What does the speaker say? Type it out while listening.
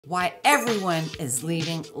Why everyone is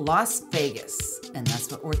leaving Las Vegas. And that's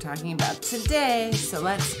what we're talking about today. So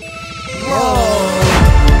let's roll.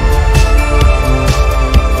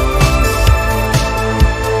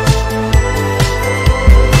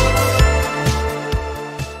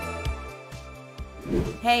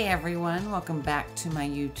 Hey everyone, welcome back to my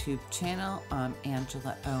YouTube channel. I'm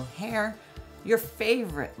Angela O'Hare, your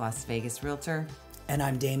favorite Las Vegas realtor. And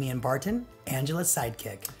I'm Damian Barton, Angela's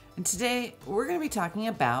sidekick. And today we're going to be talking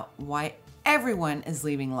about why everyone is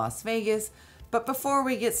leaving Las Vegas. But before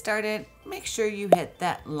we get started, make sure you hit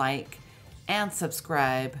that like and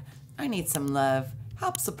subscribe. I need some love.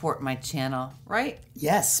 Help support my channel, right?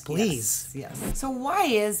 Yes, please. Yes. So why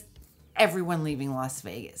is everyone leaving Las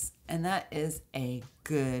Vegas? And that is a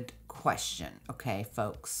good question, okay,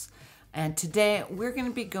 folks? And today we're going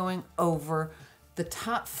to be going over the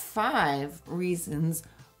top 5 reasons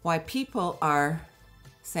why people are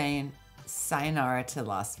saying sayonara to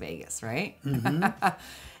Las Vegas, right? Mm-hmm.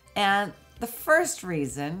 And the first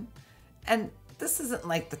reason, and this isn't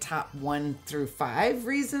like the top 1 through 5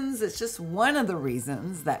 reasons, it's just one of the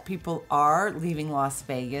reasons that people are leaving Las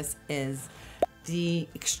Vegas is the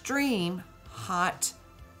extreme hot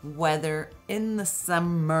weather in the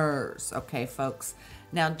summers. Okay, folks.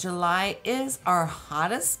 Now, July is our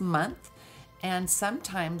hottest month, and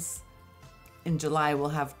sometimes in July we'll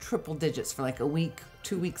have triple digits for like a week,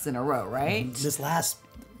 2 weeks in a row, right? This last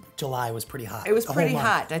July was pretty hot. It was pretty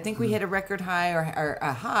hot. I think we hit a record high or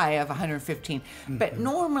a high of 115. But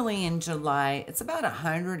normally in July, it's about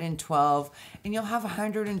 112, and you'll have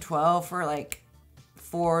 112 for like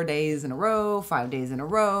 4 days in a row, 5 days in a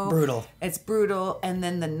row. Brutal. It's brutal. And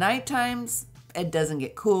then the night times, it doesn't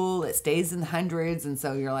get cool. It stays in the hundreds. And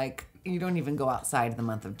so you're like, you don't even go outside the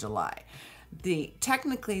month of July.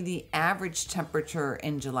 Technically, the average temperature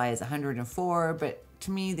in July is 104, but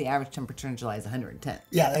to me, the average temperature in July is 110.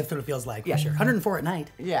 Yeah, that's what it feels like, for sure. 104 at night.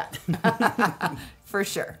 Yeah, for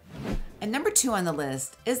sure. And number 2 on the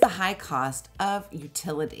list is the high cost of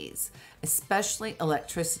utilities, especially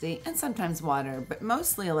electricity and sometimes water, but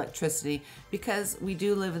mostly electricity because we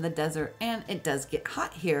do live in the desert and it does get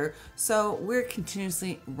hot here. So we're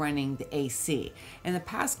continuously running the AC. In the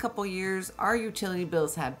past couple years, our utility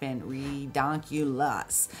bills have been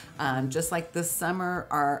redonkulous. Just like this summer,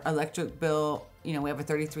 our electric bill, we have a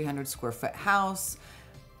 3,300 square foot house.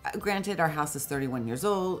 Granted, our house is 31 years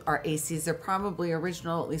old. Our ACs are probably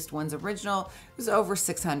original, at least one's original. It was over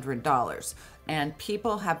 $600. And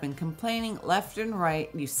people have been complaining left and right.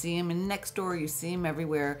 You see them in next door, you see them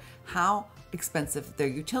everywhere, how expensive their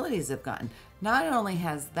utilities have gotten. Not only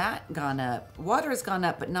has that gone up, water has gone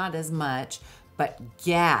up, but not as much, but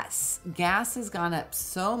gas. Gas has gone up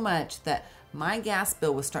so much that my gas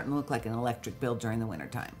bill was starting to look like an electric bill during the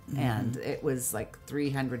wintertime. And it was like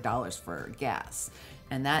 $300 for gas.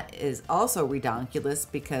 And that is also redonkulous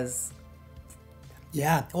because...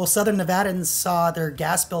 Yeah. Well, Southern Nevadans saw their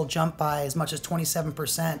gas bill jump by as much as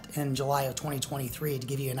 27% in July of 2023, to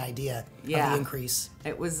give you an idea of the increase.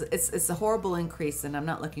 It's a horrible increase, and I'm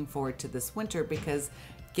not looking forward to this winter because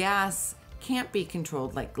gas can't be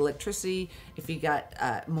controlled like electricity. If you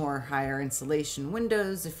got more higher insulation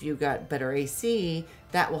windows, if you got better AC,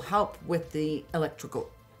 that will help with the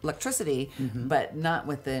electricity, but not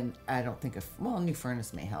within, I don't think, a new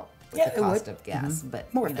furnace may help with the cost of gas,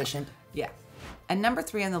 but more efficient. Yeah. And number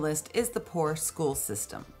 3 on the list is the poor school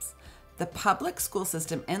systems. The public school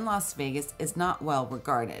system in Las Vegas is not well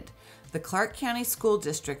regarded. The Clark County School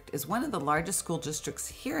District is one of the largest school districts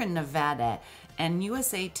here in Nevada, and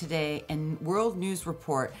USA Today and World News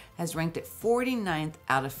Report has ranked it 49th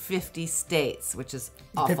out of 50 states, which is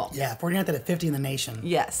awful. Yeah, 49th out of 50 in the nation.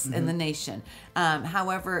 Yes, in the nation.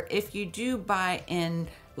 However, if you do buy in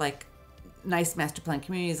like nice master plan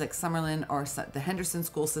communities like Summerlin or the Henderson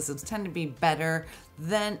school systems tend to be better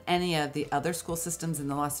than any of the other school systems in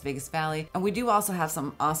the Las Vegas Valley. And we do also have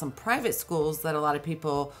some awesome private schools that a lot of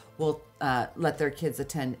people will let their kids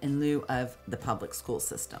attend in lieu of the public school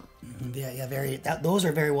system. Those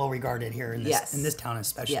are very well regarded here in this town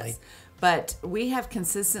especially. Yes. But we have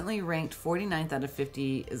consistently ranked 49th out of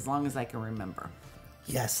 50 as long as I can remember.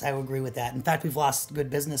 Yes, I would agree with that. In fact, we've lost good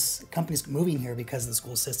business companies moving here because of the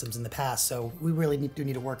school systems in the past. So we really do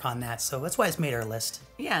need to work on that. So that's why it's made our list.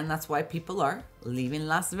 Yeah, and that's why people are leaving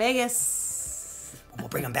Las Vegas. We'll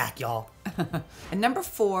bring them back, y'all. And number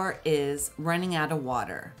 4 is running out of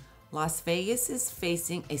water. Las Vegas is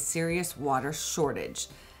facing a serious water shortage.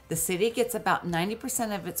 The city gets about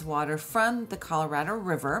 90% of its water from the Colorado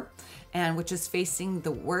River, and which is facing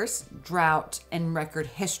the worst drought in record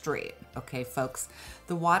history. Okay, folks,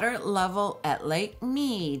 the water level at Lake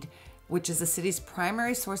Mead which is the city's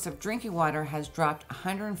primary source of drinking water, has dropped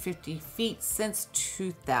 150 feet since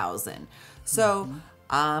 2000. So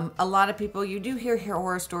a lot of people, you do hear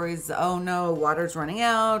horror stories. Oh no, water's running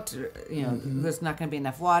out. You know, there's not going to be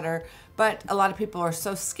enough water. But a lot of people are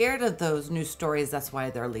so scared of those news stories. That's why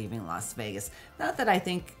they're leaving Las Vegas. Not that I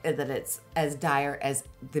think that it's as dire as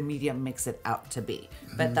the media makes it out to be,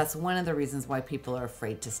 but that's one of the reasons why people are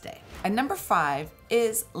afraid to stay. And number 5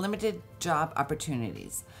 is limited job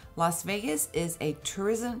opportunities. Las Vegas is a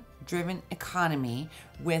tourism-driven economy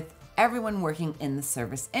with everyone working in the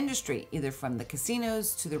service industry, either from the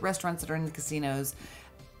casinos to the restaurants that are in the casinos.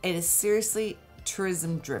 It is seriously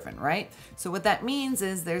tourism driven, right? So what that means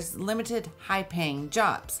is there's limited high paying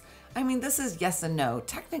jobs. I mean, this is yes and no.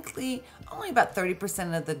 Technically, only about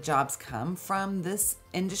 30% of the jobs come from this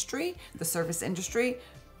industry, the service industry.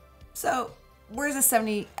 So where's the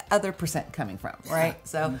 70 other percent coming from, right?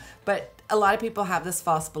 So, but a lot of people have this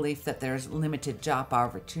false belief that there's limited job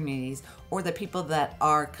opportunities, or that people that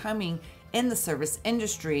are coming in the service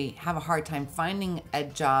industry have a hard time finding a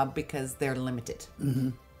job because they're limited.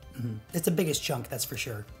 It's the biggest chunk, that's for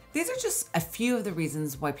sure. These are just a few of the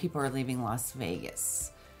reasons why people are leaving Las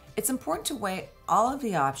Vegas. It's important to weigh all of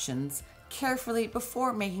the options carefully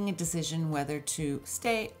before making a decision whether to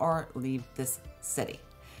stay or leave this city.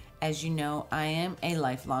 As you know, I am a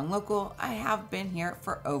lifelong local. I have been here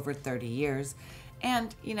for over 30 years.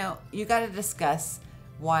 And, you know, you got to discuss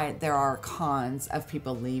why there are cons of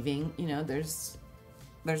people leaving. You know, there's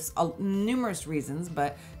numerous reasons,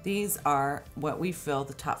 but these are what we feel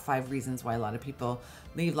the top 5 reasons why a lot of people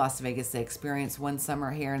leave Las Vegas. They experience one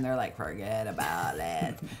summer here and they're like, forget about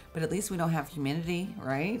it. But at least we don't have humidity,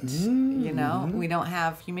 right? You know, we don't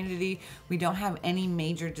have humidity. We don't have any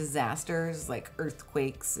major disasters like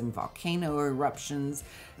earthquakes and volcano eruptions.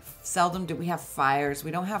 Seldom do we have fires.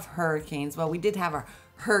 We don't have hurricanes. Well, we did have a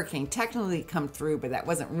hurricane technically come through, but that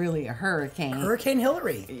wasn't really a hurricane. Hurricane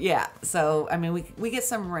Hillary. Yeah. So, I mean, we get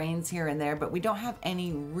some rains here and there, but we don't have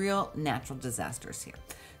any real natural disasters here.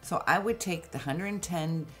 So I would take the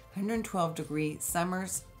 110, 112 degree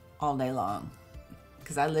summers all day long,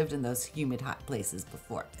 because I lived in those humid, hot places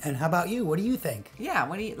before. And how about you? What do you think? Yeah.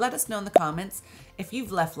 Let us know in the comments if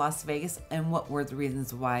you've left Las Vegas and what were the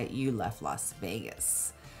reasons why you left Las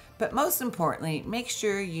Vegas. But most importantly, make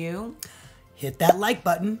sure you hit that like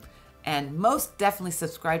button. And most definitely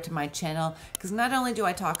subscribe to my channel, because not only do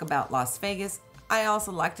I talk about Las Vegas, I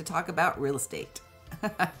also like to talk about real estate.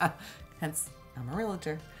 Hence, I'm a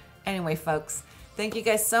realtor. Anyway, folks, thank you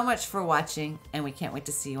guys so much for watching, and we can't wait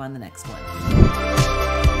to see you on the next one.